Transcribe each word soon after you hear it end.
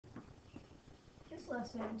This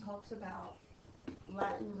lesson talks about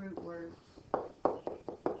Latin root words.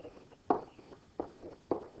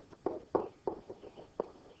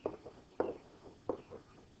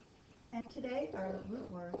 And today our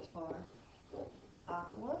root words are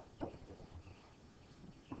aqua,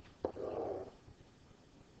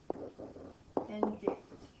 and dict.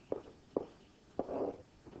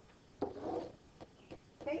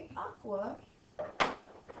 Okay, aqua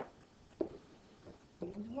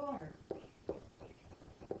means water.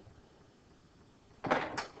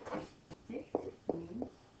 Dict means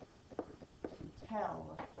to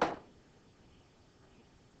tell.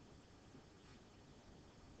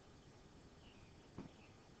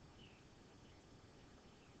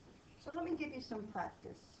 So let me give you some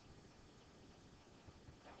practice.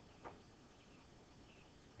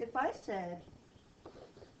 If I said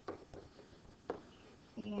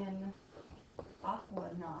in aqua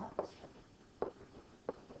not,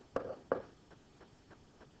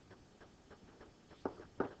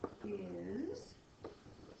 is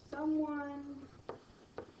someone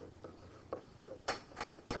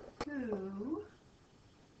who travels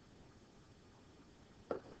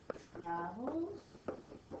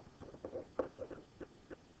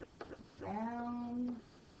down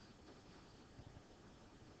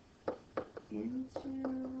into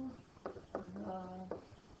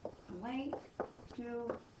the blank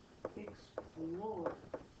to explore.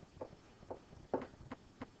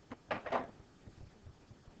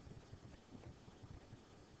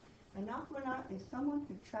 An aquanaut is someone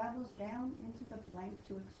who travels down into the blank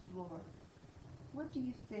to explore. What do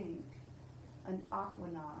you think an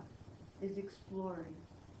aquanaut is exploring?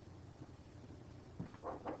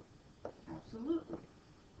 Absolutely.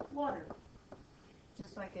 Water.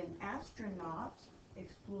 Just like an astronaut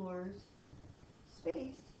explores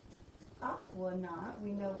space, aquanaut,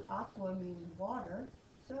 we know aqua means water,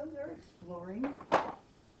 so they're exploring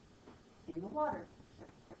in the water.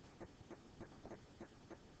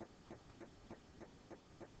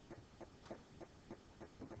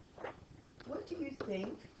 What do you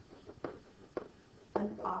think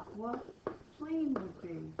an aqua plane would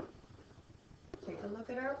be? Take a look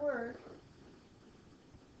at our word.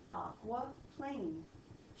 Aqua plane.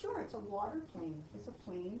 Sure, it's a water plane. It's a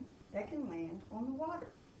plane that can land on the water.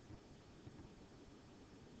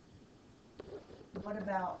 What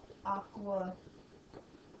about aqua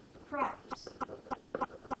crops?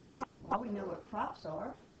 Well, we know what crops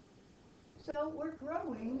are. So we're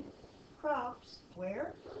growing crops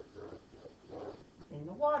where? In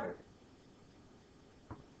the water.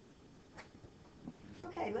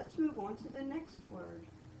 Okay, let's move on to the next word.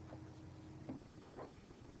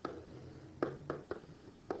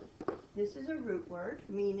 This is a root word,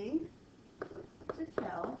 meaning to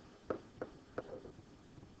tell.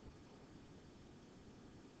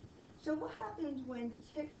 So what happens when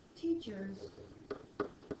teachers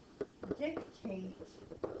dictate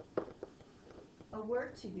a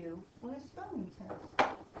word to you on a spelling test?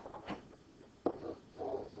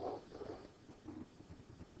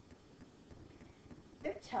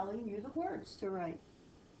 They're telling you the words to write.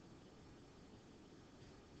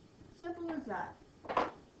 Simple as that.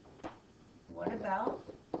 What about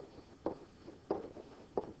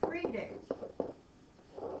predict?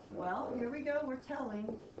 Well, here we go, we're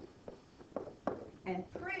telling. And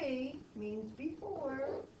pre means before.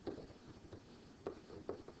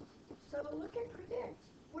 So look at predict.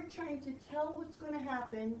 We're trying to tell what's going to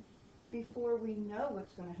happen before we know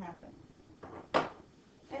what's going to happen.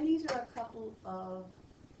 And these are a couple of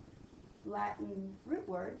Latin root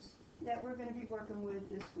words that we're going to be working with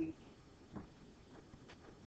this week.